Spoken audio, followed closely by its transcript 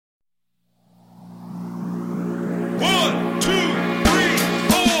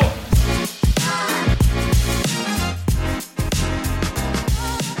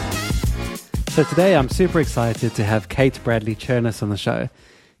So today I'm super excited to have Kate Bradley-Chernus on the show.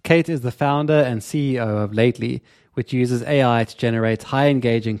 Kate is the founder and CEO of Lately, which uses AI to generate high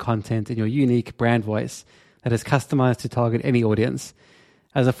engaging content in your unique brand voice that is customized to target any audience.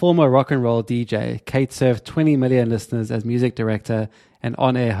 As a former rock and roll DJ, Kate served 20 million listeners as music director and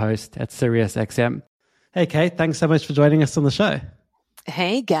on-air host at SiriusXM. Hey Kate, thanks so much for joining us on the show.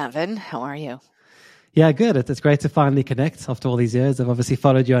 Hey Gavin, how are you? Yeah, good. It's great to finally connect after all these years. I've obviously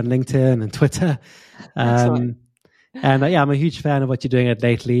followed you on LinkedIn and Twitter. And I'm a huge fan of what you're doing at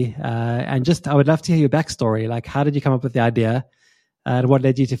Lately. And just, I would love to hear your backstory. Like, how did you come up with the idea? And what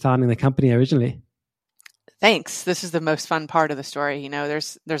led you to founding the company originally? Thanks. This is the most fun part of the story. You know,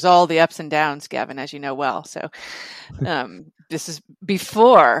 there's all the ups and downs, Gavin, as you know well. So, this is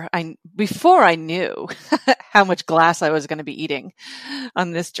before I knew how much glass I was going to be eating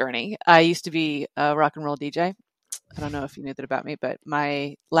on this journey. I used to be a rock and roll DJ. I don't know if you knew that about me, but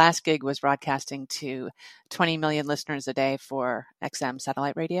my last gig was broadcasting to 20 million listeners a day for XM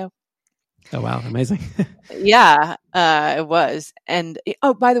satellite radio. Oh, wow. Amazing. Yeah, it was. And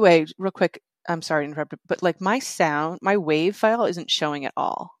by the way, real quick, I'm sorry to interrupt, but like my wave file isn't showing at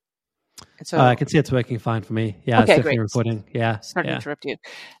all. And so I can see it's working fine for me. Yeah, okay, it's definitely great. recording. Yeah. Sorry to interrupt you.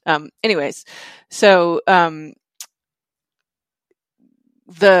 Anyways, so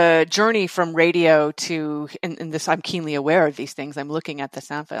the journey from radio to, and this, I'm keenly aware of these things. I'm looking at the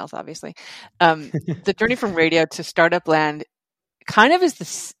sound files, obviously. The journey from radio to startup land kind of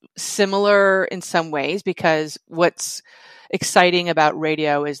is similar in some ways, because what's exciting about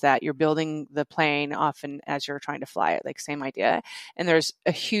radio is that you're building the plane often as you're trying to fly it, like same idea. And there's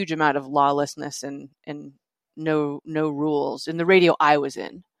a huge amount of lawlessness and no rules in the radio I was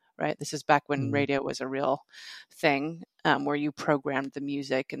in, right? This is back when radio was a real thing, where you programmed the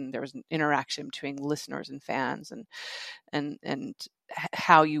music and there was an interaction between listeners and fans and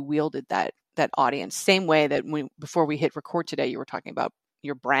how you wielded that audience. Same way that before we hit record today, you were talking about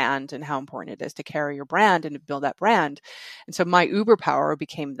your brand and how important it is to carry your brand and to build that brand. And so my Uber power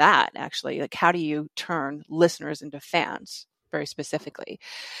became that, actually. Like, how do you turn listeners into fans, very specifically?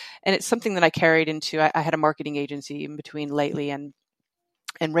 And it's something that I carried into, I had a marketing agency in between Lately and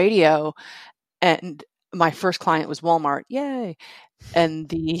radio. And my first client was Walmart. Yay. And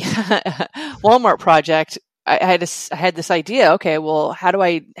the Walmart project, I had this idea. Okay, well, how do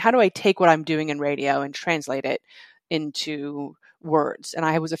I take what I'm doing in radio and translate it into words? And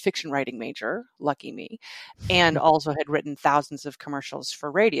I was a fiction writing major, lucky me, and also had written thousands of commercials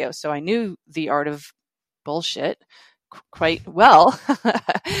for radio. So I knew the art of bullshit quite well.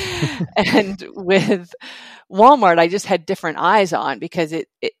 And with Walmart, I just had different eyes on, because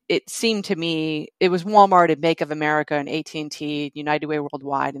it seemed to me, it was Walmart and Bank of America and AT&T, United Way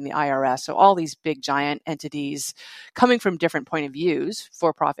Worldwide, and the IRS. So all these big giant entities coming from different point of views,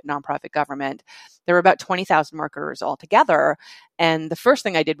 for-profit, nonprofit, government. There were about 20,000 marketers altogether. And the first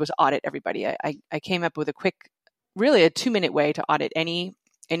thing I did was audit everybody. I came up with a 2-minute way to audit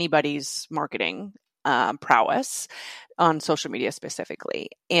anybody's marketing prowess on social media specifically.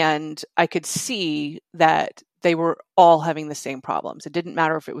 And I could see that they were all having the same problems. It didn't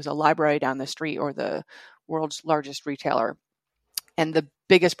matter if it was a library down the street or the world's largest retailer. And the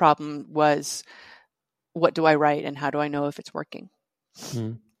biggest problem was, what do I write and how do I know if it's working?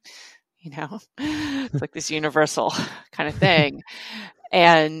 You know, it's like this universal kind of thing.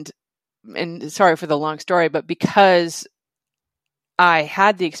 And sorry for the long story, but because I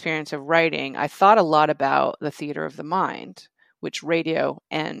had the experience of writing, I thought a lot about the theater of the mind, which radio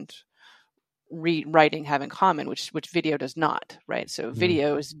and writing have in common, which video does not, right? So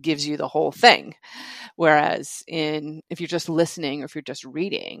video gives you the whole thing. Whereas if you're just listening or if you're just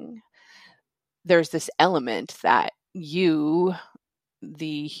reading, there's this element that you,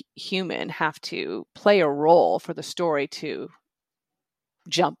 the human, have to play a role for the story to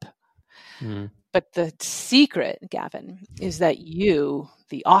jump. But the secret, Gavin, is that you,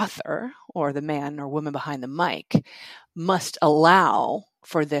 the author or the man or woman behind the mic, must allow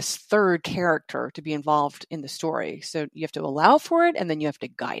for this third character to be involved in the story. So you have to allow for it, and then you have to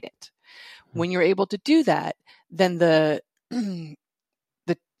guide it. When you're able to do that, then the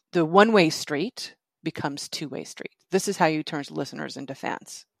one-way street becomes two-way street. This is how you turn listeners into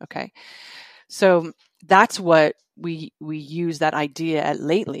fans. Okay. So that's what we use that idea at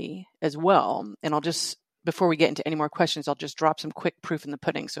Lately as well. And I'll just, before we get into any more questions, I'll just drop some quick proof in the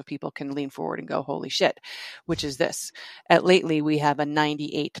pudding so people can lean forward and go, holy shit, which is this. At Lately, we have a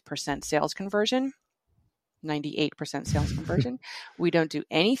 98% sales conversion. 98% sales conversion. We don't do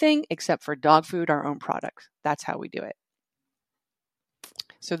anything except for dog food, our own product. That's how we do it.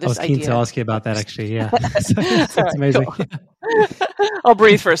 So this I was keen to ask you about that, actually. Yeah. That's amazing. Cool. I'll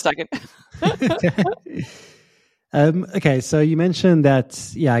breathe for a second. Okay, so you mentioned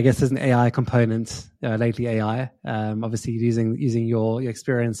that, I guess there's an AI component, Lately AI, obviously using your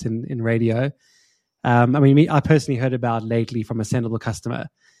experience in radio. I personally heard about Lately from a Sendable customer.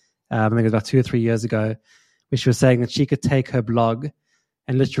 I think it was about 2 or 3 years ago, where she was saying that she could take her blog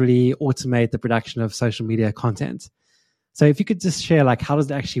and literally automate the production of social media content. So if you could just share, like, how does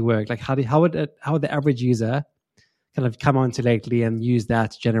it actually work? Like, how would the average user kind of come on to Lately and use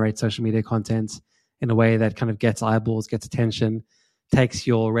that to generate social media content in a way that kind of gets eyeballs, gets attention, takes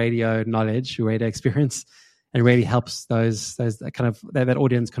your radio knowledge, your radio experience, and really helps those kind of that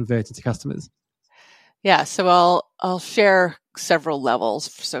audience convert into customers? Yeah, so I'll share several levels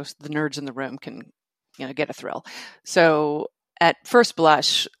so the nerds in the room can get a thrill. So at first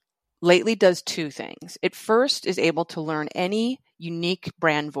blush, Lately does two things. It first is able to learn any unique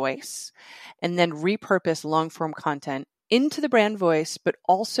brand voice and then repurpose long-form content into the brand voice, but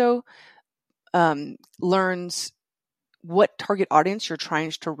also learns what target audience you're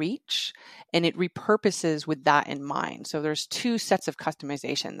trying to reach, and it repurposes with that in mind. So there's two sets of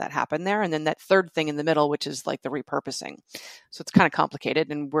customization that happen there, and then that third thing in the middle, which is like the repurposing. So it's kind of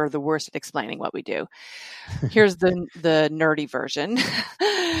complicated, and we're the worst at explaining what we do. Here's the nerdy version.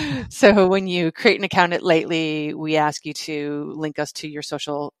 So when you create an account at Lately, we ask you to link us to your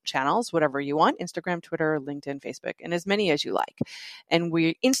social channels, whatever you want: Instagram, Twitter, LinkedIn, Facebook, and as many as you like. And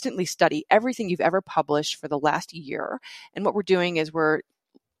we instantly study everything you've ever published for the last year. And what we're doing is we're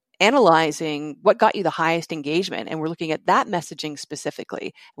analyzing what got you the highest engagement, and we're looking at that messaging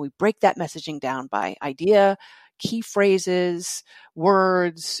specifically. And we break that messaging down by idea, key phrases,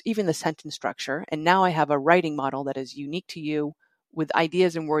 words, even the sentence structure. And now I have a writing model that is unique to you with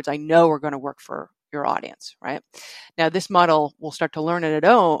ideas and words I know are going to work for your audience, right? Now, this model will start to learn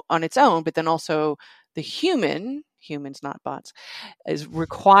on its own, but then also the humans, not bots, is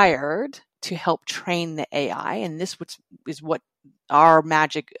required to help train the AI. And this is what our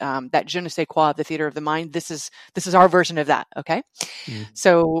magic, that je ne sais quoi of the theater of the mind, this is our version of that, okay? Mm.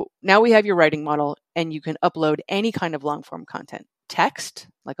 So now we have your writing model, and you can upload any kind of long-form content. Text,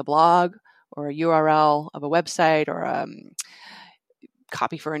 like a blog, or a URL of a website, or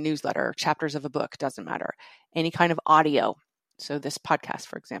copy for a newsletter, chapters of a book, doesn't matter. Any kind of audio, so this podcast,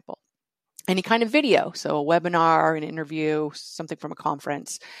 for example. Any kind of video, so a webinar, an interview, something from a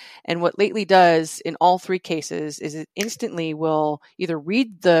conference. And what Lately does in all three cases is it instantly will either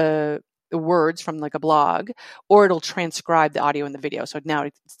read the words from like a blog, or it'll transcribe the audio and the video. So now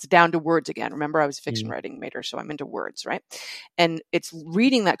it's down to words again. Remember, I was a fiction writing major, so I'm into words, right? And it's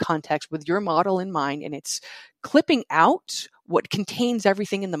reading that context with your model in mind, and it's clipping out what contains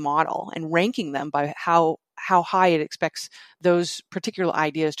everything in the model and ranking them by how high it expects those particular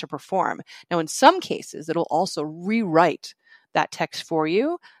ideas to perform. Now, in some cases, it'll also rewrite that text for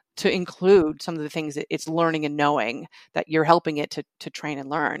you to include some of the things that it's learning and knowing that you're helping it to train and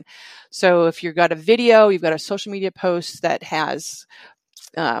learn. So if you've got a video, you've got a social media post that has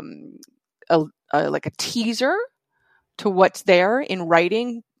like a teaser to what's there in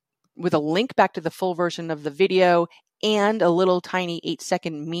writing with a link back to the full version of the video and a little tiny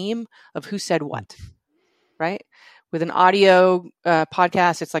 8-second meme of who said what, right? With an audio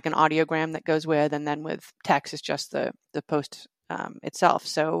podcast, it's like an audiogram that goes with, and then with text, it's just the post itself.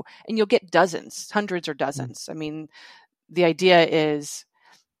 So, and you'll get dozens, hundreds or dozens. I mean, the idea is,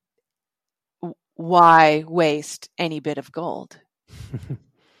 why waste any bit of gold?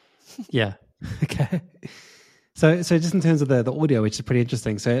 Yeah. Okay. So just in terms of the audio, which is pretty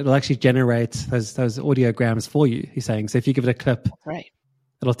interesting. So it'll actually generate those audiograms for you, you're saying. So if you give it a clip, right,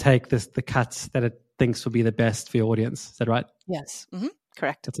 it'll take the cuts that it thinks will be the best for your audience. Is that right? Yes. Mm-hmm.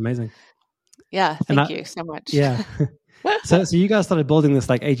 Correct. That's amazing. Yeah. Thank you so much. Yeah. So you guys started building this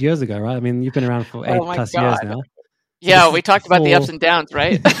like 8 years ago, right? I mean, you've been around for 8 plus years now. So yeah, we talked about the ups and downs,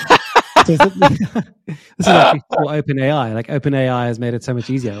 right? This is actually for OpenAI. Like OpenAI has made it so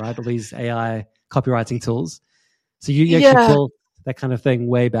much easier, right? All these AI copywriting tools. So you actually built that kind of thing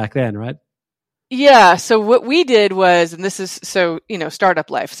way back then, right? Yeah. So what we did was, and this is startup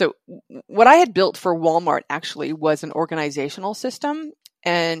life. So what I had built for Walmart actually was an organizational system.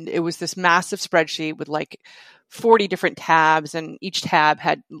 And it was this massive spreadsheet with like 40 different tabs, and each tab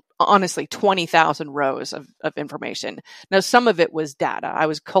had honestly 20,000 rows of information. Now, some of it was data. I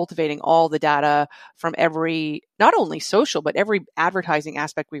was cultivating all the data from every, not only social, but every advertising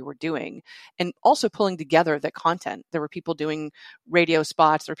aspect we were doing, and also pulling together the content. There were people doing radio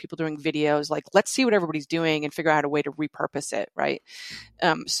spots, there were people doing videos. Like, let's see what everybody's doing and figure out a way to repurpose it, right?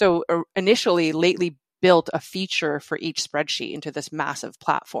 So initially, Lately built a feature for each spreadsheet into this massive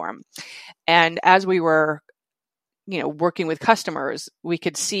platform. And as we were working with customers, we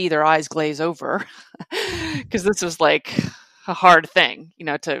could see their eyes glaze over because this was like a hard thing,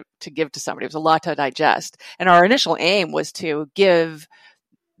 to give to somebody. It was a lot to digest. And our initial aim was to give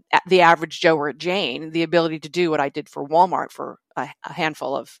the average Joe or Jane the ability to do what I did for Walmart for a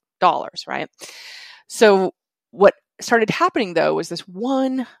handful of dollars, right? So what started happening, though, was this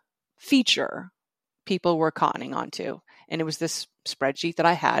one feature people were conning onto. And it was this spreadsheet that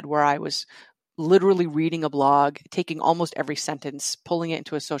I had where I was literally reading a blog, taking almost every sentence, pulling it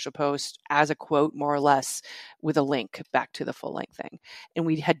into a social post as a quote, more or less, with a link back to the full length thing. And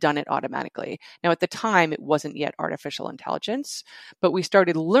we had done it automatically. Now, at the time, it wasn't yet artificial intelligence, but we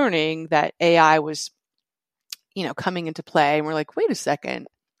started learning that AI was, coming into play. And we're like, wait a second.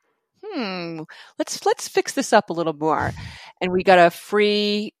 Let's fix this up a little more. And we got a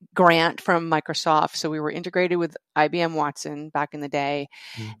free grant from Microsoft. So we were integrated with IBM Watson back in the day.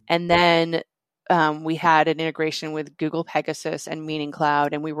 And then we had an integration with Google Pegasus and Meaning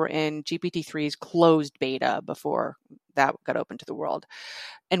Cloud, and we were in GPT-3's closed beta before that got open to the world.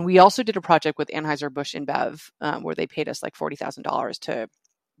 And we also did a project with Anheuser-Busch InBev, where they paid us like $40,000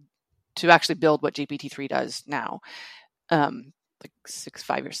 to actually build what GPT-3 does now, like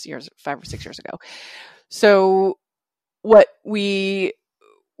 5 or 6 years ago. So what we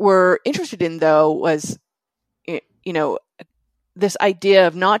were interested in, though, was, this idea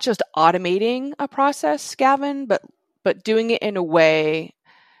of not just automating a process, Gavin, but doing it in a way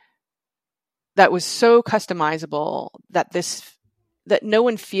that was so customizable that no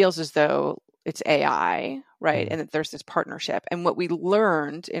one feels as though it's AI, right? And that there's this partnership. And what we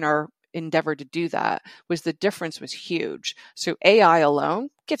learned in our endeavor to do that was the difference was huge. So AI alone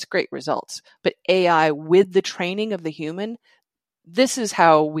gets great results, but AI with the training of the human, this is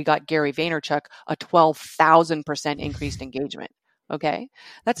how we got Gary Vaynerchuk a 12,000% increased engagement. Okay.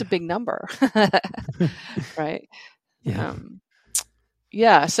 That's a big number. Right.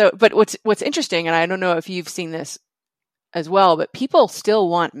 Yeah. So, but what's interesting, and I don't know if you've seen this as well, but people still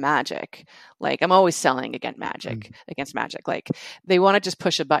want magic. Like, I'm always selling against magic. Like, they want to just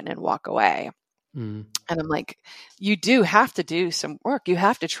push a button and walk away. And I'm like, you do have to do some work. You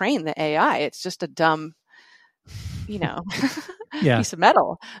have to train the AI. It's just a dumb, piece of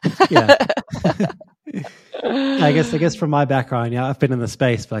metal. Yeah. I guess from my background, I've been in the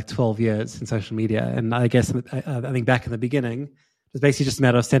space for like 12 years in social media. And I guess I think back in the beginning, it was basically just a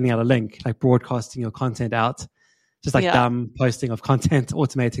matter of sending out a link, like broadcasting your content out, just like dumb posting of content,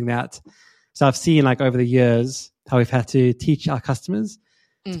 automating that. So I've seen, like, over the years how we've had to teach our customers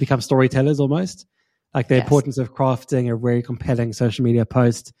to become storytellers almost, like the importance of crafting a very compelling social media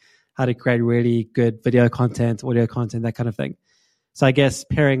post, how to create really good video content, audio content, that kind of thing. So I guess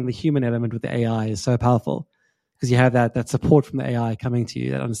pairing the human element with the AI is so powerful because you have that support from the AI coming to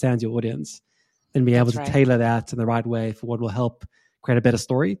you that understands your audience and be able to tailor that in the right way for what will help create a better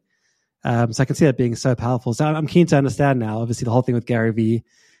story. So I can see that being so powerful. So I'm keen to understand now, obviously, the whole thing with Gary Vee,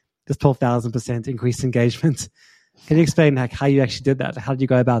 this 12,000% increased engagement. Can you explain how you actually did that? How did you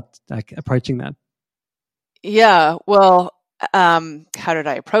go about approaching that? Yeah, well, how did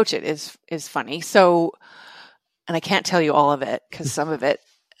I approach it is funny. So, and I can't tell you all of it because some of it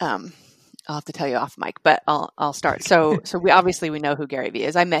I'll have to tell you off mic, but I'll start. So we know who Gary Vee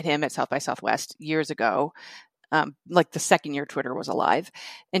is. I met him at South by Southwest years ago. Like the second year Twitter was alive,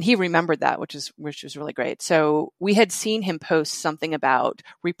 and he remembered that, which was really great. So we had seen him post something about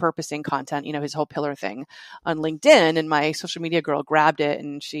repurposing content, his whole pillar thing on LinkedIn, and my social media girl grabbed it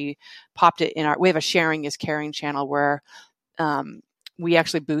and she popped it we have a sharing is caring channel where, we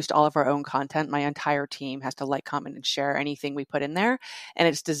actually boost all of our own content. My entire team has to like, comment, and share anything we put in there. And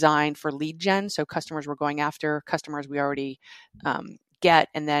it's designed for lead gen. So customers we're going after, customers we already get.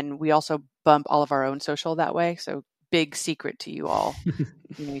 And then we also bump all of our own social that way. So big secret to you all.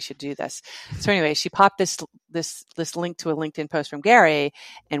 You should do this. So anyway, she popped this link to a LinkedIn post from Gary,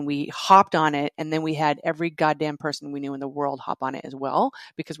 and we hopped on it. And then we had every goddamn person we knew in the world hop on it as well,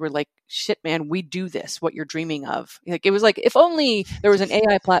 because we're like, shit, man, we do this, what you're dreaming of. Like, it was like, if only there was an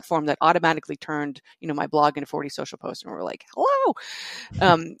AI platform that automatically turned, my blog into 40 social posts. And we're like, hello.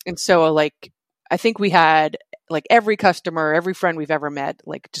 And so, like, I think we had like every customer, every friend we've ever met,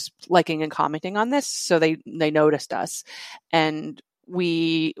 like just liking and commenting on this. So they noticed us, and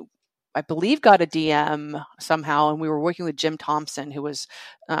I believe, got a DM somehow. And we were working with Jim Thompson, who was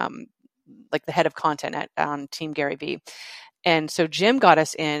like the head of content on Team Gary Vee. And so Jim got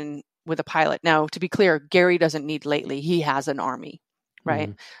us in with a pilot. Now, to be clear, Gary doesn't need Lately. He has an army,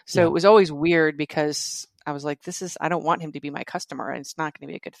 right? So it was always weird because I was like, I don't want him to be my customer, and it's not going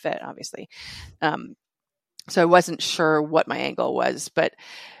to be a good fit, obviously. So I wasn't sure what my angle was, but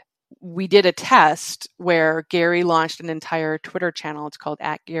we did a test where Gary launched an entire Twitter channel. It's called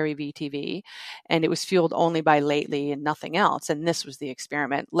 @GaryVTV, and it was fueled only by Lately and nothing else. And this was the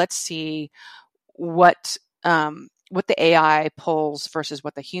experiment. Let's see what the AI pulls versus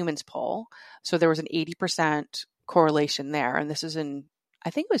what the humans pull. So there was an 80% correlation there, and this is in, I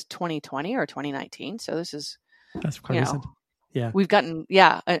think it was 2020 or 2019. So that's quite recent. Yeah, we've gotten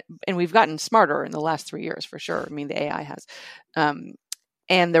and we've gotten smarter in the last 3 years for sure. I mean, the AI has.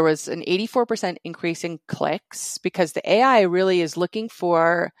 And there was an 84% increase in clicks because the AI really is looking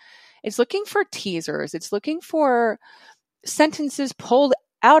for teasers. It's looking for sentences pulled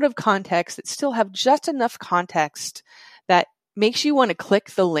out of context that still have just enough context that makes you want to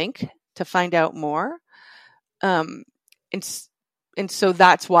click the link to find out more. And so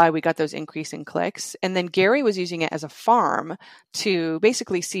that's why we got those increasing clicks. And then Gary was using it as a farm to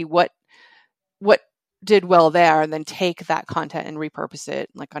basically see what did well there, and then take that content and repurpose it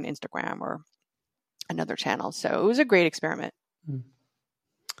like on Instagram or another channel. So it was a great experiment.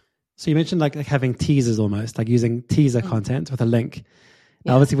 So you mentioned like having teasers, almost like using teaser content with a link.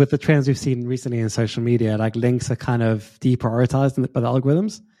 Now, obviously with the trends we've seen recently in social media, like links are kind of deprioritized by the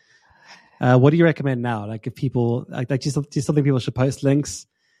algorithms. What do you recommend now? Like if people do you still think people should post links?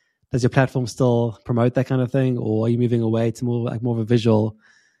 Does your platform still promote that kind of thing, or are you moving away to more of a visual,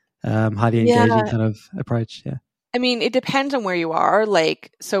 highly engaging kind of approach? Yeah. I mean, it depends on where you are.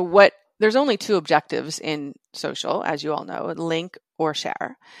 There's only two objectives in social, as you all know, link or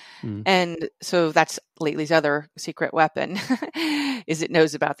share. And so that's Lately's other secret weapon is it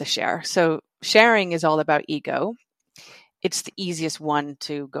knows about the share. So sharing is all about ego. It's the easiest one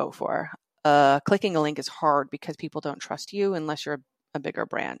to go for. Clicking a link is hard because people don't trust you unless you're a bigger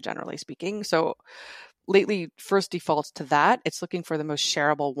brand, generally speaking. So Lately first defaults to that. It's looking for the most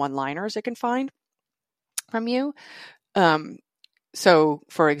shareable one-liners it can find from you. So,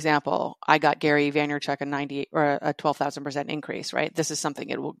 for example, I got Gary Vaynerchuk a 12,000% increase. Right, this is something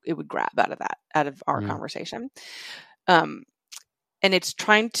it would grab out of our conversation, and it's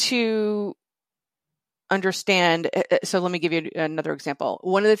trying to understand. So, let me give you another example.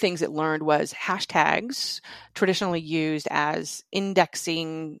 One of the things it learned was hashtags, traditionally used as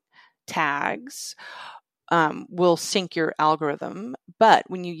indexing tags, will sync your algorithm. But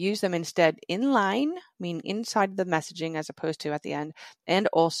when you use them instead inline, I mean inside the messaging as opposed to at the end, and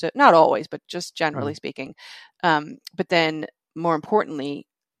also not always, but just generally speaking. But then more importantly,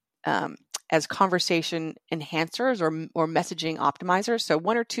 as conversation enhancers or messaging optimizers. So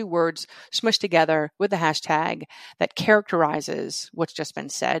one or two words smushed together with a hashtag that characterizes what's just been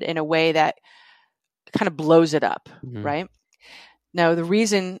said in a way that kind of blows it up, right? Now, the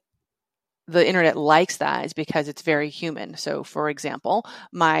reason the internet likes that is because it's very human. So, for example,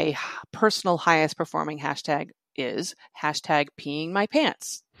 my personal highest performing hashtag is hashtag peeing my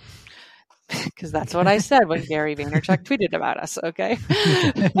pants. Because that's what I said when Gary Vaynerchuk tweeted about us, okay?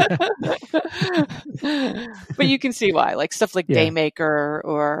 But you can see why, like stuff like Daymaker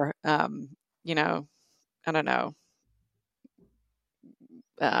or, I don't know,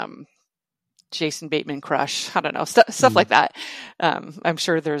 Jason Bateman crush, I don't know, stuff like that. I'm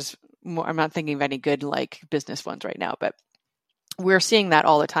sure there's more. I'm not thinking of any good like business ones right now, but we're seeing that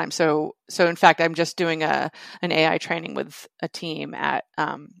all the time. So in fact, I'm just doing an AI training with a team at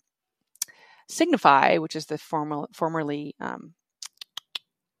Signify, which is the formerly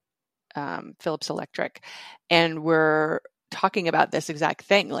Philips Electric, and we're talking about this exact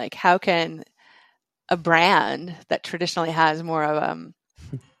thing. Like, how can a brand that traditionally has more of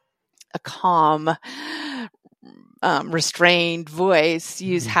a calm, restrained voice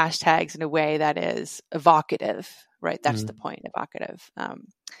use hashtags in a way that is evocative, right? That's the point, evocative.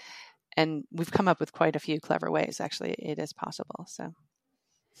 And we've come up with quite a few clever ways. Actually, it is possible. So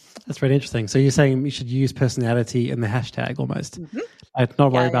that's very interesting. So you're saying you should use personality in the hashtag almost. Like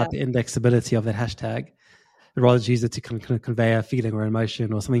not worry about the indexability of that hashtag, but rather use it to kind of convey a feeling or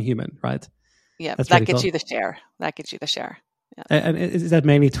emotion or something human, right? Yeah, that gets you the share. That gets you the share. Yeah. And is that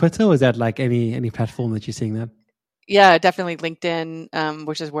mainly Twitter, or is that like any platform that you're seeing that? Yeah, definitely LinkedIn,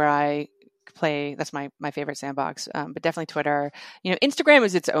 which is where I play. That's my favorite sandbox. But definitely Twitter. Instagram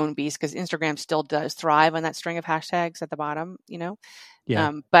is its own beast because Instagram still does thrive on that string of hashtags at the bottom.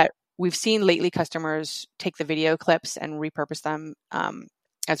 Yeah. But we've seen lately customers take the video clips and repurpose them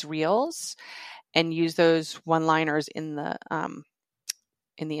as reels and use those one-liners in the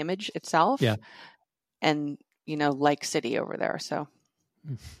image itself. Yeah. And like City over there. So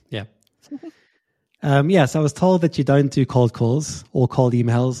yeah. So I was told that you don't do cold calls or cold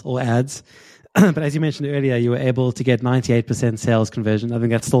emails or ads. But as you mentioned earlier, you were able to get 98% sales conversion. I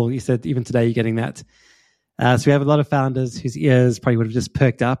think that's still, you said even today you're getting that. So we have a lot of founders whose ears probably would have just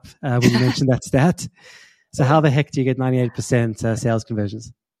perked up when you mentioned that stat. So how the heck do you get 98% sales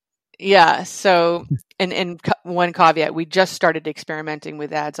conversions? Yeah. So, and one caveat, we just started experimenting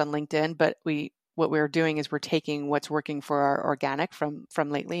with ads on LinkedIn, but what we're doing is we're taking what's working for our organic from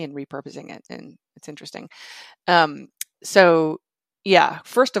Lately and repurposing it. And it's interesting. So yeah,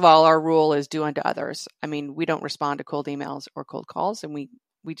 first of all, our rule is do unto others. I mean, we don't respond to cold emails or cold calls, and we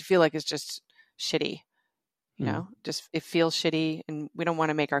feel like it's just shitty. You know, just it feels shitty, and we don't want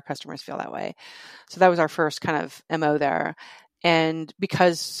to make our customers feel that way. So that was our first kind of MO there. And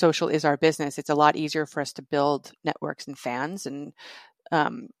because social is our business, it's a lot easier for us to build networks and fans. And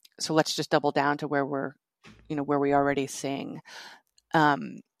so let's just double down to where we already sing.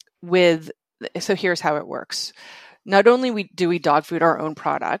 So here's how it works. Not only do we dog food our own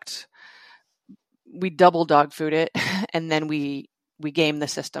product, we double dog food it, and then we game the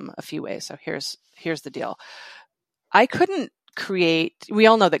system a few ways. So here's the deal. I couldn't create, we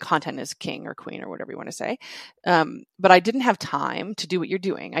all know that content is king or queen or whatever you want to say. But I didn't have time to do what you're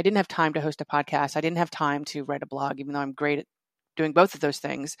doing. I didn't have time to host a podcast. I didn't have time to write a blog, even though I'm great at doing both of those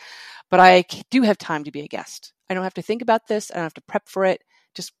things. But I do have time to be a guest. I don't have to think about this. I don't have to prep for it.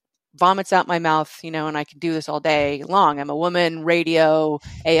 Just vomits out my mouth, and I can do this all day long. I'm a woman, radio,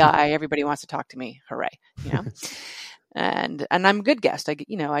 AI, everybody wants to talk to me. Hooray. And I'm a good guest.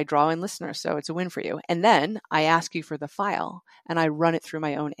 I draw in listeners, so it's a win for you. And then I ask you for the file and I run it through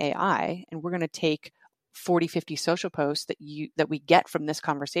my own AI, and we're going to take 40, 50 social posts that we get from this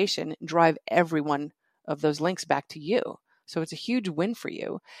conversation and drive every one of those links back to you. So it's a huge win for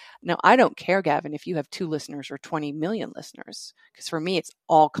you. Now, I don't care, Gavin, if you have 2 listeners or 20 million listeners, because for me, it's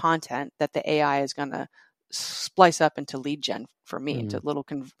all content that the AI is going to splice up into lead gen for me, into little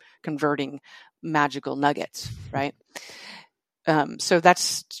converting magical nuggets, right? So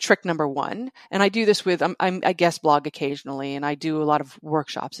that's trick number 1. And I do this with, I guest blog occasionally, and I do a lot of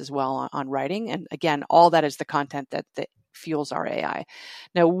workshops as well on writing. And again, all that is the content that fuels our AI.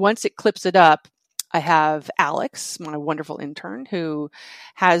 Now, once it clips it up, I have Alex, my wonderful intern, who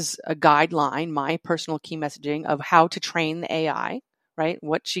has a guideline, my personal key messaging of how to train the AI, right?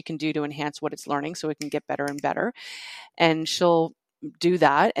 What she can do to enhance what it's learning so it can get better and better. And she'll do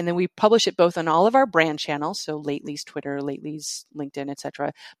that. And then we publish it both on all of our brand channels. So Lately's Twitter, Lately's LinkedIn,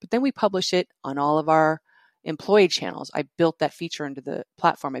 etc. But then we publish it on all of our employee channels. I built that feature into the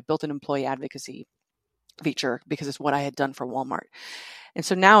platform. I built an employee advocacy feature because it's what I had done for Walmart. And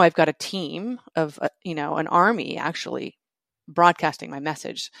so now I've got a team of, an army actually broadcasting my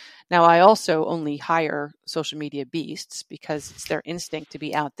message. Now, I also only hire social media beasts because it's their instinct to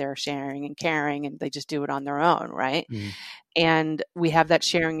be out there sharing and caring, and they just do it on their own, right? And we have that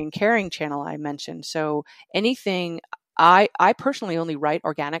sharing and caring channel I mentioned. So anything, I personally only write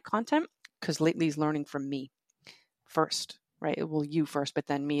organic content because Lately's learning from me first, right? Well, you first, but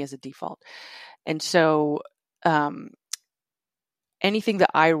then me as a default. And so anything that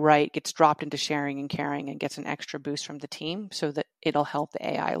I write gets dropped into sharing and caring and gets an extra boost from the team so that it'll help the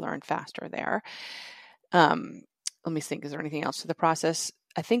AI learn faster there. Let me think, is there anything else to the process?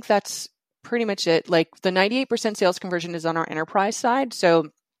 I think that's pretty much it. Like the 98% sales conversion is on our enterprise side. So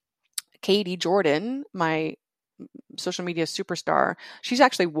Katie Jordan, my social media superstar, she's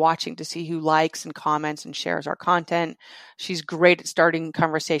actually watching to see who likes and comments and shares our content. She's great at starting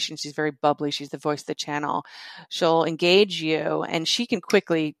conversations. She's very bubbly. She's the voice of the channel. She'll engage you, and she can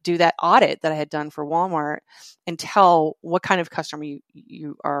quickly do that audit that I had done for Walmart and tell what kind of customer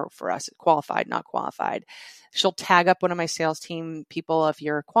you are for us, qualified, not qualified. She'll tag up one of my sales team people if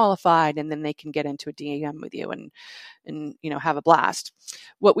you're qualified, and then they can get into a DM with you and have a blast.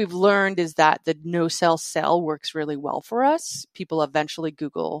 What we've learned is that the no sell works really well for us. People eventually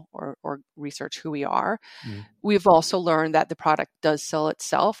Google or research who we are. We've also learned that the product does sell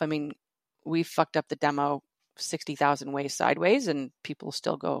itself. I mean, we fucked up the demo 60,000 ways sideways, and people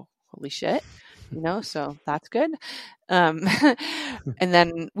still go, holy shit. So that's good. And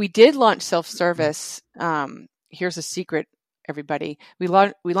then we did launch self-service. Here's a secret, everybody. We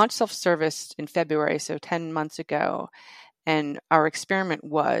launched self-service in February, so 10 months ago. And our experiment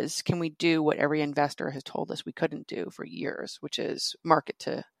was, can we do what every investor has told us we couldn't do for years, which is market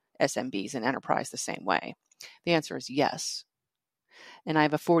to SMBs and enterprise the same way? The answer is yes. And I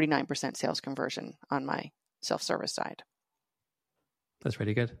have a 49% sales conversion on my self-service side. That's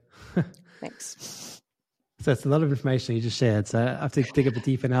really good. Thanks. So it's a lot of information you just shared. So I have to dig a bit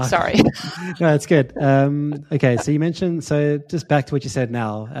deeper now. Sorry. No, it's good. Okay, so you mentioned, so just back to what you said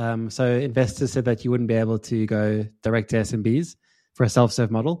now. So investors said that you wouldn't be able to go direct to SMBs for a self-serve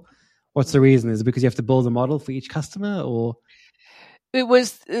model. What's the reason? Is it because you have to build a model for each customer, or? it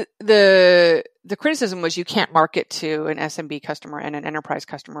was the criticism was you can't market to an SMB customer and an enterprise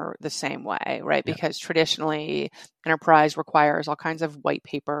customer the same way, right? Yeah. Because traditionally enterprise requires all kinds of white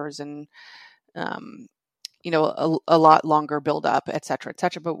papers and, a lot longer build up, et cetera, et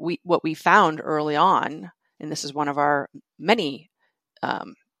cetera. But what we found early on, and this is one of our many,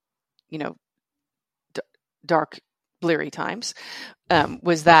 dark, bleary times,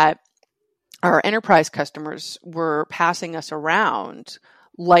 was that our enterprise customers were passing us around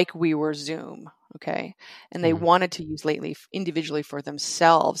like we were Zoom, okay? And they wanted to use Lately individually for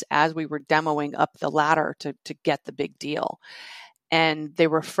themselves as we were demoing up the ladder to get the big deal. And they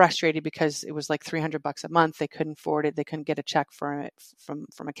were frustrated because it was like $300 a month. They couldn't afford it. They couldn't get a check for it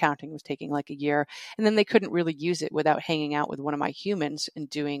from accounting. It was taking like a year. And then they couldn't really use it without hanging out with one of my humans and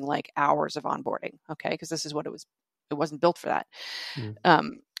doing like hours of onboarding, okay? Because this is what it was. It wasn't built for that.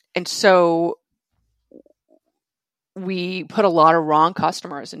 And so we put a lot of wrong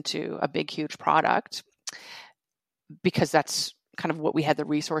customers into a big, huge product because that's kind of what we had the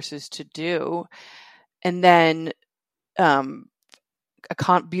resources to do. And then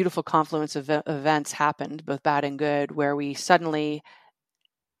a beautiful confluence of events happened, both bad and good, where we suddenly,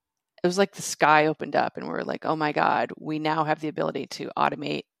 it was like the sky opened up and we were like, oh my God, we now have the ability to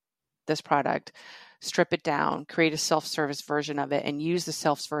automate this product, strip it down, create a self-service version of it, and use the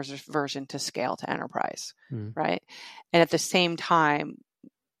self-service version to scale to enterprise, right? And at the same time,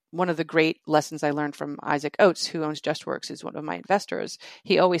 one of the great lessons I learned from Isaac Oates, who owns JustWorks, is one of my investors.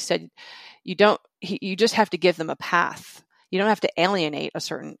 He always said, you just have to give them a path. You don't have to alienate a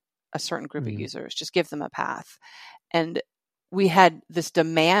certain group of users. Just give them a path. And we had this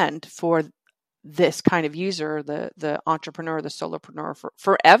demand for this kind of user, the entrepreneur, the solopreneur, for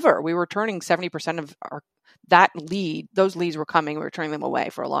forever. We were turning 70% of those leads were coming. We were turning them away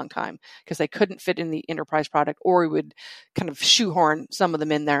for a long time because they couldn't fit in the enterprise product, or we would kind of shoehorn some of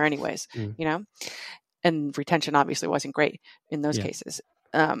them in there anyways, and retention obviously wasn't great in those cases.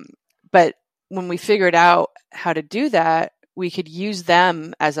 But when we figured out how to do that, we could use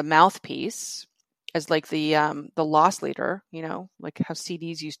them as a mouthpiece, as like the loss leader, like how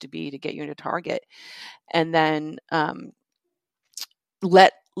CDs used to be to get you into target, and then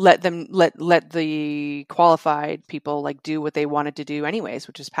let the qualified people like do what they wanted to do anyways,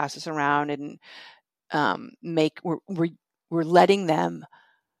 which is pass us around and we're letting them,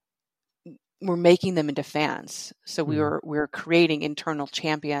 we're making them into fans. So we're creating internal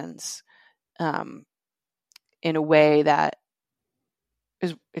champions in a way that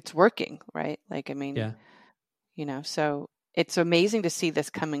it's working, right? Like, I mean, so it's amazing to see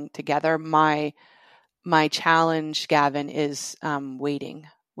this coming together. My challenge, Gavin, is waiting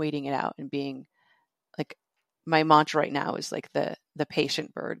it out and being like, my mantra right now is like the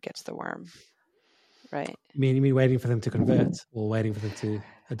patient bird gets the worm, right? You mean waiting for them to convert or waiting for them to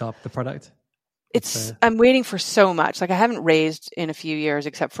adopt the product? I'm waiting for so much. Like, I haven't raised in a few years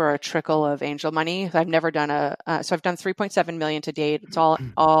except for a trickle of angel money. I've never done so I've done 3.7 million to date. It's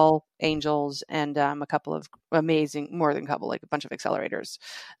all angels and a couple of amazing, more than a couple, like a bunch of accelerators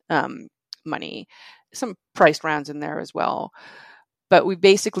money, some priced rounds in there as well. But we've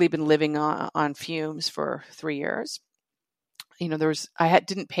basically been living on fumes for 3 years.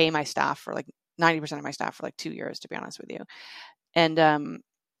 Didn't pay my staff for like 90% of my staff for like 2 years, to be honest with you. And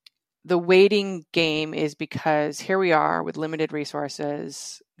the waiting game is because here we are with limited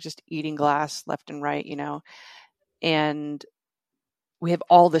resources, just eating glass left and right, and we have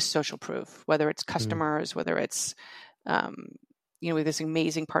all this social proof, whether it's customers, whether it's, we have this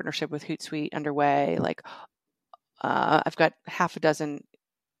amazing partnership with Hootsuite underway. Like, I've got half a dozen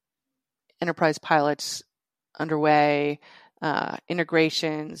enterprise pilots underway,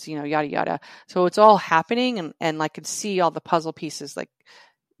 integrations, yada, yada. So it's all happening, and I could see all the puzzle pieces like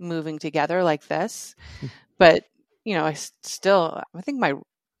moving together like this. But, I think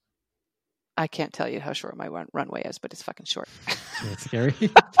I can't tell you how short my runway is, but it's fucking short. Yeah, it's scary.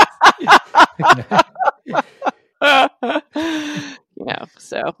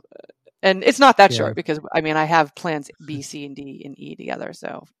 So, and it's not that short because I have plans B, C, and D and E together.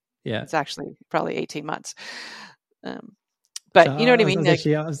 So it's actually probably 18 months. But so, you know what I mean? I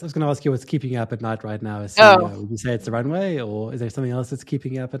was going to ask you what's keeping you up at night right now. Would you say it's the runway, or is there something else that's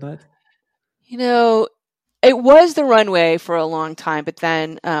keeping you up at night? It was the runway for a long time, but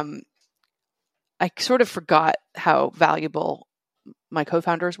then I sort of forgot how valuable my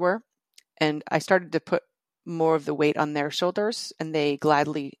co-founders were. And I started to put more of the weight on their shoulders, and they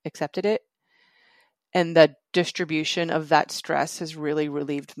gladly accepted it. And the distribution of that stress has really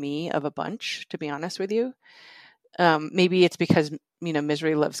relieved me of a bunch, to be honest with you. Maybe it's because,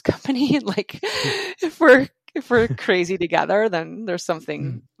 misery loves company. Like, if we're if we're crazy together, then there's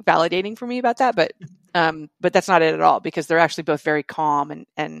something validating for me about that. But that's not it at all, because they're actually both very calm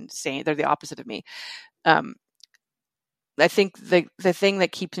and sane. They're the opposite of me. I think the thing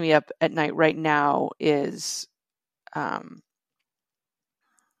that keeps me up at night right now is I'm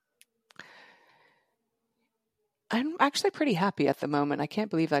actually pretty happy at the moment. I can't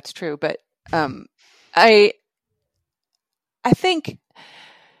believe that's true, but I think,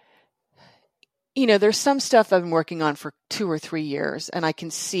 there's some stuff I've been working on for 2 or 3 years, and I can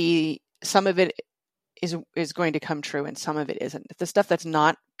see some of it is going to come true and some of it isn't. The stuff that's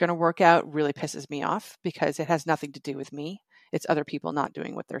not going to work out really pisses me off, because it has nothing to do with me. It's other people not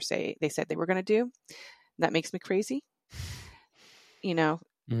doing what they said they were going to do. And that makes me crazy.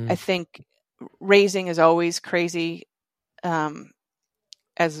 I think raising is always crazy.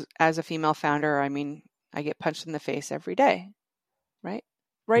 As a female founder, I mean, I get punched in the face every day, right?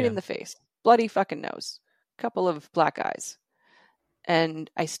 Right in the face, bloody fucking nose, couple of black eyes, and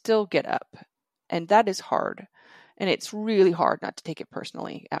I still get up, and that is hard. And it's really hard not to take it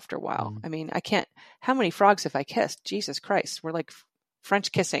personally after a while. I mean, I can't, how many frogs have I kissed? Jesus Christ. We're like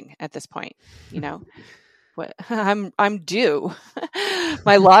French kissing at this point, What I'm due.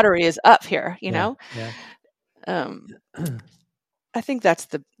 My lottery is up here, know? Yeah. I think that's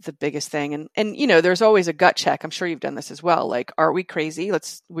the biggest thing. And there's always a gut check. I'm sure you've done this as well. Like, are we crazy?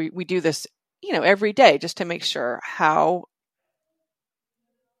 We do this, every day, just to make sure,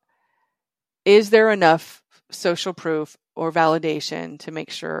 is there enough social proof or validation to make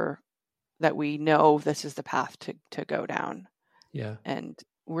sure that we know this is the path to go down. Yeah. And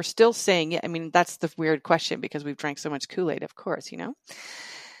we're still saying it. I mean, that's the weird question, because we've drank so much Kool-Aid, of course, the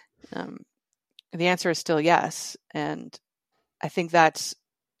answer is still yes. And I think that's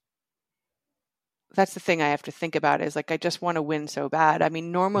the thing I have to think about, is like, I just want to win so bad. I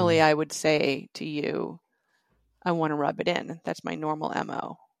mean, normally I would say to you, I want to rub it in. That's my normal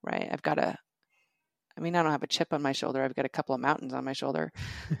MO, right? I don't have a chip on my shoulder. I've got a couple of mountains on my shoulders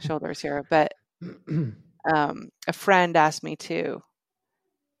here. But a friend asked me to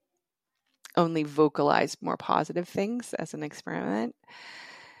only vocalize more positive things as an experiment,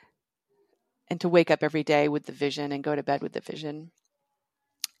 and to wake up every day with the vision and go to bed with the vision.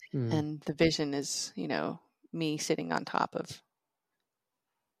 And the vision is, me sitting on top of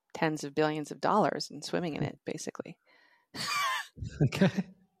tens of billions of dollars and swimming in it, basically. Okay.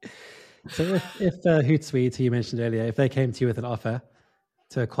 So if Hootsuite, who you mentioned earlier, if they came to you with an offer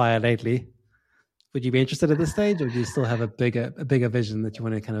to acquire Lately, would you be interested at this stage, or do you still have a bigger vision that you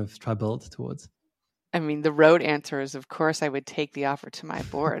want to kind of try build towards? I mean, the road answer is, of course, I would take the offer to my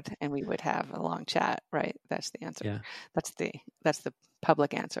board and we would have a long chat, right? That's the answer. Yeah. That's the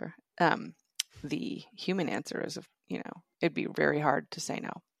public answer. The human answer is, it'd be very hard to say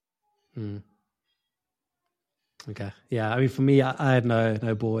no. Okay. Yeah. I mean, for me, I had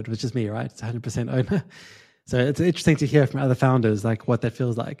no board. It was just me, right? It's 100% owner. So it's interesting to hear from other founders, like what that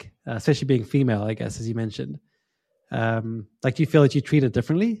feels like, especially being female, I guess, as you mentioned. Like, do you feel that you treat it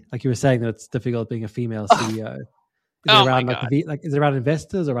differently? Like you were saying that it's difficult being a female CEO. Is it around is it around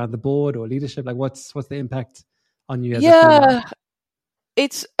investors, around the board, or leadership? Like, what's the impact on you as a female?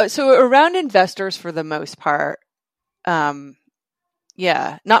 It's so around investors for the most part. Not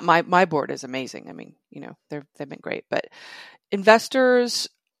my board is amazing. I mean, they've been great, but investors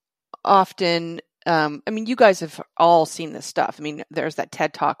often, you guys have all seen this stuff. I mean, there's that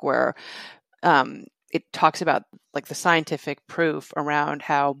TED Talk where it talks about like the scientific proof around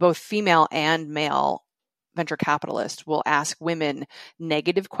how both female and male venture capitalists will ask women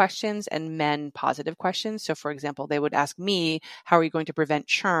negative questions and men positive questions. So for example, they would ask me, how are you going to prevent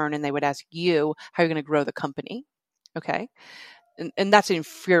churn? And they would ask you, how are you going to grow the company? Okay. And that's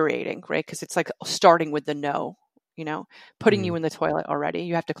infuriating, right? Because it's like starting with the no, putting you in the toilet already.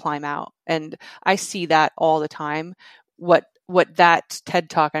 You have to climb out. And I see that all the time. What that TED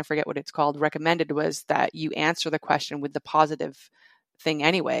Talk, I forget what it's called, recommended was that you answer the question with the positive thing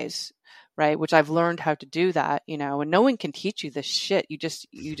anyways, right? Which I've learned how to do that, and no one can teach you this shit. You just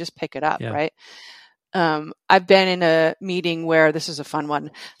pick it up, right? I've been in a meeting where this is a fun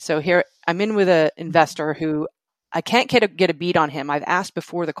one. So here I'm in with an investor who I can't get a beat on him. I've asked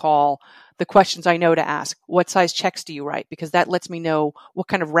before the call the questions I know to ask. What size checks do you write? Because that lets me know what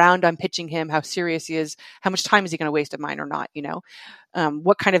kind of round I'm pitching him, how serious he is, how much time is he going to waste of mine or not,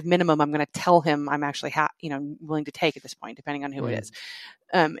 what kind of minimum I'm going to tell him I'm actually willing to take at this point, depending on who it is.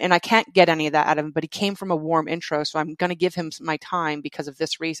 And I can't get any of that out of him, but he came from a warm intro. So I'm going to give him my time because of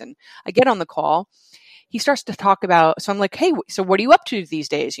this reason. I get on the call. He starts to talk about, so I'm like, hey, so what are you up to these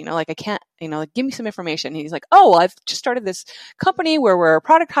days? I can't, give me some information. And he's like, oh, well, I've just started this company where we're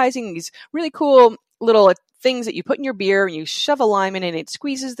productizing these really cool little things that you put in your beer and you shove a lime in and it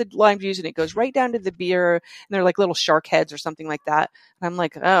squeezes the lime juice and it goes right down to the beer. And they're like little shark heads or something like that. And I'm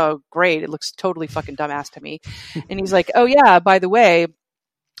like, oh, great. It looks totally fucking dumbass to me. And he's like, oh yeah, by the way,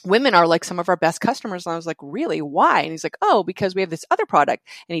 women are like some of our best customers. And I was like, really? Why? And he's like, oh, because we have this other product.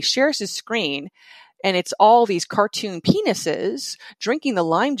 And he shares his screen and it's all these cartoon penises drinking the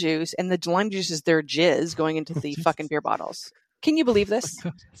lime juice, and the lime juice is their jizz going into the fucking beer bottles. Can you believe this?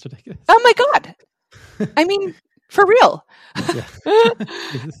 Oh, that's ridiculous. Oh my God. I mean, for real.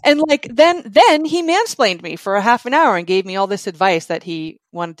 And like, then he mansplained me for a half an hour and gave me all this advice that he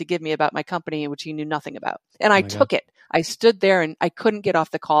wanted to give me about my company, which he knew nothing about. And I took it. I stood there and I couldn't get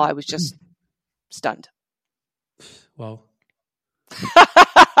off the call. I was just stunned. Well,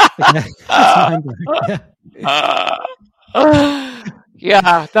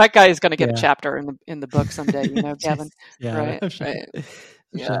 yeah, that guy is going to get a chapter in the book someday, Gavin. Right.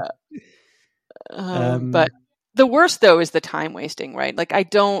 Yeah. But the worst though is the time wasting, right? Like I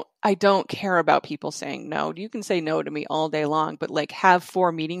don't care about people saying no. You can say no to me all day long, but like have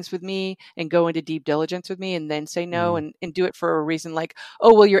 4 meetings with me and go into deep diligence with me and then say no and do it for a reason like,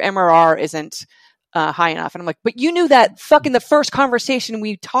 oh, well, your MRR isn't high enough. And I'm like, but you knew that fucking the first conversation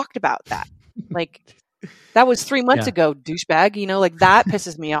we talked about that. Like that was 3 months ago, douchebag, like that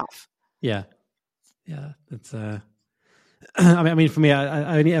pisses me off. Yeah. It's I mean, for me,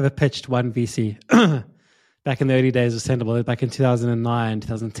 I only ever pitched one VC back in the early days of Sendible, back in 2009,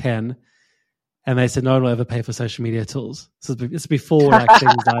 2010. And they said, no one will ever pay for social media tools. So it's before like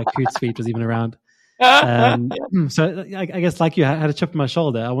things like Hootsuite was even around. So I guess like you, I had a chip on my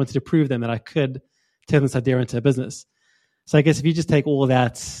shoulder. I wanted to prove them that I could turn this idea into a business. So I guess if you just take all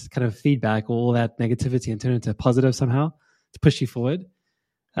that kind of feedback, all that negativity and turn it into a positive somehow to push you forward,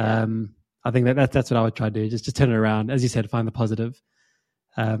 I think that's what I would try to do. Just turn it around. As you said, find the positive.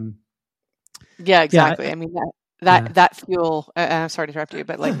 Yeah, exactly. I mean, that fuel, I'm sorry to interrupt you,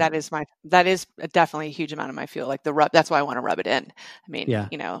 but like that is definitely a huge amount of my fuel. Like that's why I want to rub it in. I mean,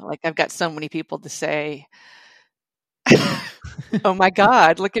 like I've got so many people to say, oh my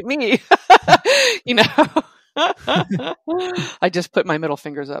God, look at me. I just put my middle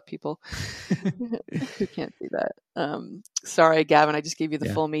fingers up, people. You can't see that. Sorry, Gavin, I just gave you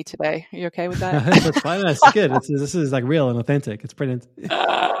the full me today. Are you okay with that? That's fine. That's good. This is like real and authentic. It's brilliant.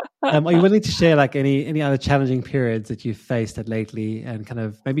 Are you willing to share like any other challenging periods that you've faced at Lately, and kind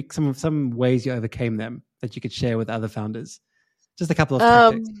of maybe some ways you overcame them that you could share with other founders? Just a couple of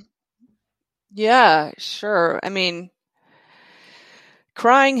tactics. Yeah, sure. I mean,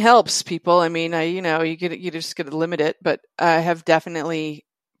 crying helps, people. I mean, you just got to limit it, but I have definitely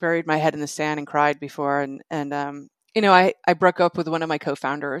buried my head in the sand and cried before. And I broke up with one of my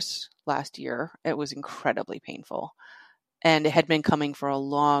co-founders last year. It was incredibly painful, and it had been coming for a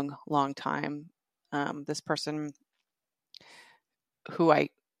long, long time. This person who I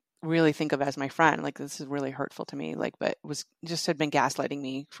really think of as my friend, like this is really hurtful to me, like, but had been gaslighting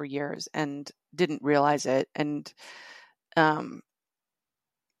me for years and didn't realize it. And,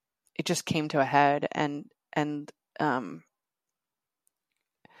 it just came to a head and the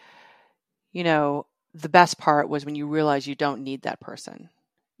best part was when you realize you don't need that person,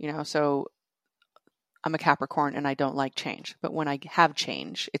 so I'm a Capricorn and I don't like change, but when I have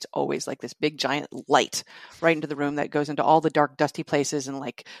change, it's always like this big giant light right into the room that goes into all the dark, dusty places and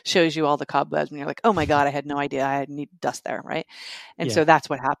like shows you all the cobwebs and you're like, oh my God, I had no idea I need dust there. Right. And so that's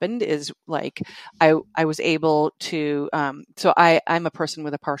what happened is like, I was able to, so I'm a person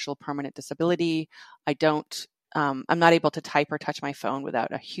with a partial permanent disability. I'm not able to type or touch my phone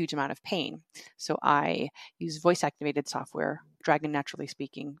without a huge amount of pain. So I use voice activated software, Dragon Naturally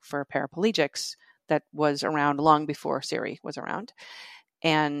Speaking, for paraplegics that was around long before Siri was around.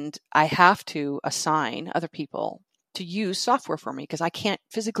 And I have to assign other people to use software for me because I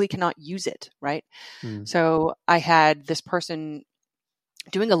cannot use it. Right. So I had this person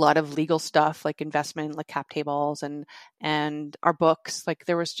doing a lot of legal stuff like investment, like cap tables and our books. Like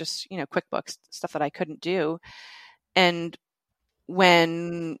there was just, QuickBooks stuff that I couldn't do. And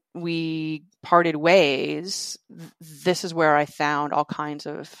when we parted ways, this is where I found all kinds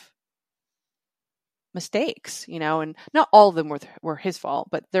of mistakes, and not all of them were his fault,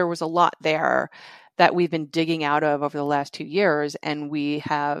 but there was a lot there that we've been digging out of over the last 2 years. And we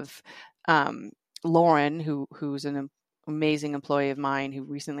have Lauren, who's an amazing employee of mine, who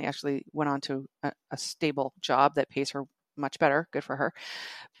recently actually went on to a stable job that pays her much better. Good for her.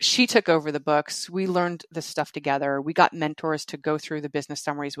 She took over the books. We learned this stuff together. We got mentors to go through the business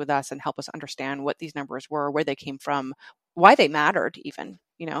summaries with us and help us understand what these numbers were, where they came from, why they mattered even,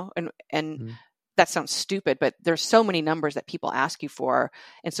 and that sounds stupid, but there's so many numbers that people ask you for.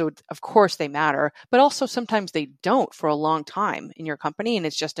 And so of course they matter, but also sometimes they don't for a long time in your company. And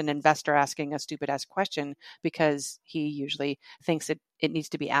it's just an investor asking a stupid ass question because he usually thinks it needs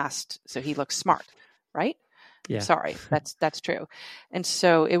to be asked so he looks smart, right? Yeah. Sorry, that's true. And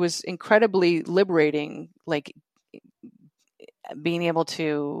so it was incredibly liberating, like being able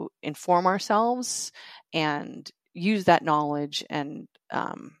to inform ourselves and use that knowledge. And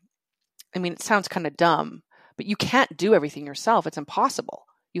I mean, it sounds kind of dumb, but you can't do everything yourself. It's impossible.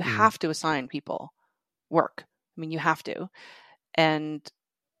 You have to assign people work. I mean, you have to. And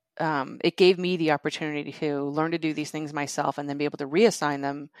it gave me the opportunity to learn to do these things myself and then be able to reassign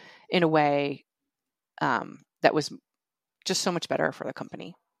them in a way that was just so much better for the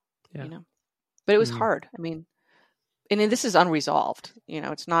company, you know. But it was hard. I mean, and this is unresolved. You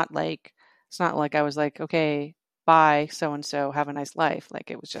know, it's not like I was like, okay, bye, so and so, have a nice life. Like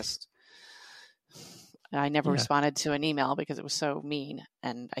it was just, I never responded to an email because it was so mean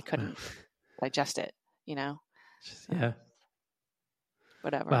and I couldn't digest it. You know. So,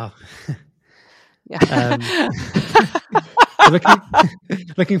 whatever. Wow. Yeah.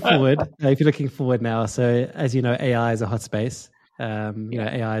 Looking forward, if you're looking forward now, so as you know, AI is a hot space. You know,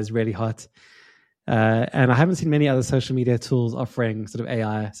 AI is really hot. And I haven't seen many other social media tools offering sort of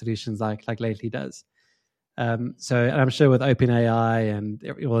AI solutions like Lately does. So and I'm sure with OpenAI and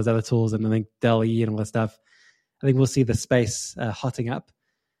all those other tools, and I think DALL-E and all that stuff, I think we'll see the space hotting up.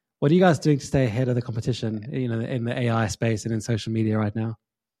 What are you guys doing to stay ahead of the competition, you know, in the AI space and in social media right now?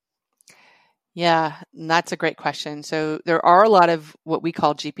 Yeah, that's a great question. So there are a lot of what we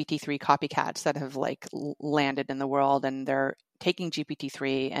call GPT-3 copycats that have like landed in the world, and they're taking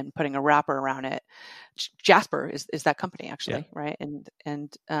GPT-3 and putting a wrapper around it. Jasper is that company actually, right? And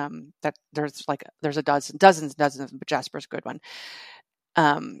that there's dozens, but Jasper's a good one.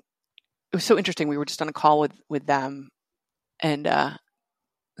 It was so interesting. We were just on a call with them, and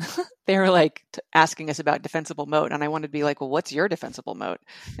they were like asking us about defensible moat, and I wanted to be like, well, what's your defensible moat?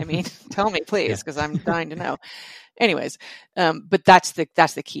 I mean, tell me please, because I'm dying to know. Anyways, but that's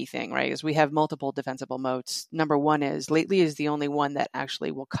the key thing, right? Is we have multiple defensible moats. Number one is Lately is the only one that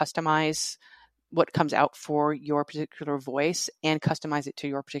actually will customize what comes out for your particular voice and customize it to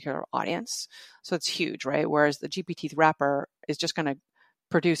your particular audience. So it's huge, right? Whereas the GPT wrapper is just going to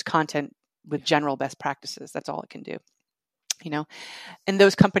produce content with general best practices. That's all it can do. You know, and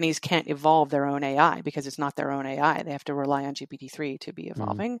those companies can't evolve their own AI because it's not their own AI. They have to rely on GPT-3 to be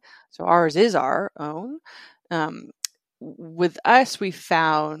evolving. So ours is our own. With us, we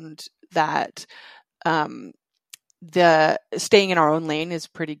found that the staying in our own lane is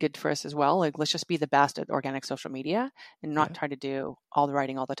pretty good for us as well. Like, let's just be the best at organic social media and not try to do all the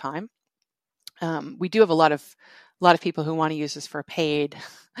writing all the time. We do have a lot of people who want to use this for paid,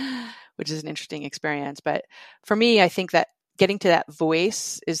 which is an interesting experience. But for me, I think that getting to that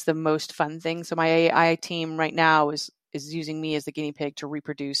voice is the most fun thing. So my AI team right now is using me as the guinea pig to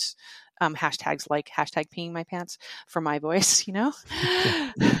reproduce hashtags like hashtag peeing my pants for my voice, you know?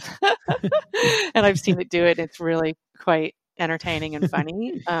 And I've seen it do it. It's really quite entertaining and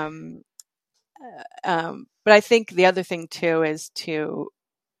funny. But I think the other thing too is to,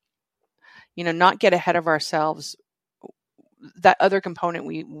 you know, not get ahead of ourselves. That other component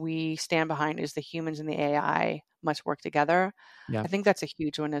we stand behind is the humans and the AI must work together. I think that's a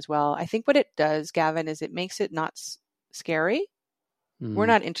huge one as well. I think what it does, Gavin, is it makes it not scary. We're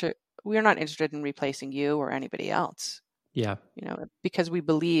not interested in replacing you or anybody else. Yeah. You know, because we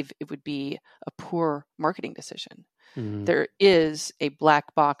believe it would be a poor marketing decision. There is a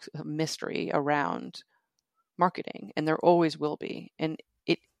black box mystery around marketing, and there always will be. And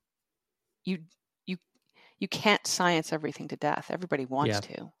you can't science everything to death. Everybody wants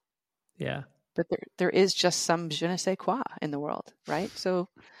to. Yeah. But there is just some je ne sais quoi in the world, right? So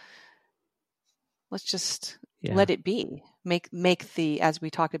let's just let it be. Make the, as we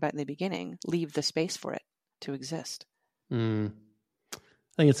talked about in the beginning, leave the space for it to exist. I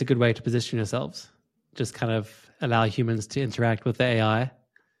think it's a good way to position yourselves. Just kind of allow humans to interact with the AI,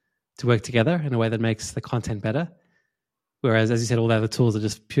 to work together in a way that makes the content better. Whereas, as you said, all the other tools are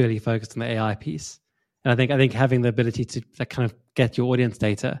just purely focused on the AI piece. And I think having the ability to kind of get your audience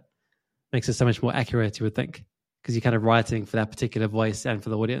data makes it so much more accurate, you would think, because you're kind of writing for that particular voice and for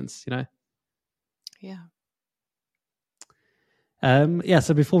the audience, you know? Yeah.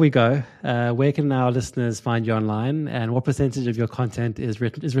 So before we go, where can our listeners find you online, and what percentage of your content is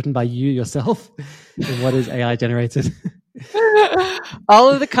written by you yourself, and what is AI generated? All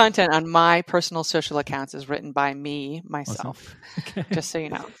of the content on my personal social accounts is written by me myself. Awesome. Okay. Just so you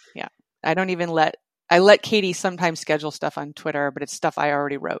know. Yeah. I don't even let I let Katie sometimes schedule stuff on Twitter, but it's stuff I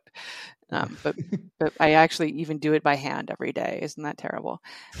already wrote. But I actually even do it by hand every day. Isn't that terrible?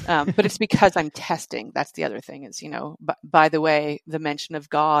 But it's because I'm testing. That's the other thing is, by the way, the mention of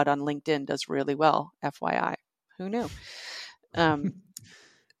God on LinkedIn does really well. FYI. Who knew?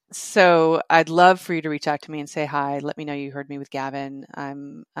 So I'd love for you to reach out to me and say hi. Let me know you heard me with Gavin.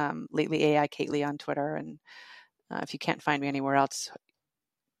 I'm lately AI Kately on Twitter. And if you can't find me anywhere else,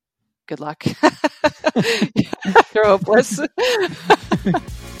 good luck. You're hopeless.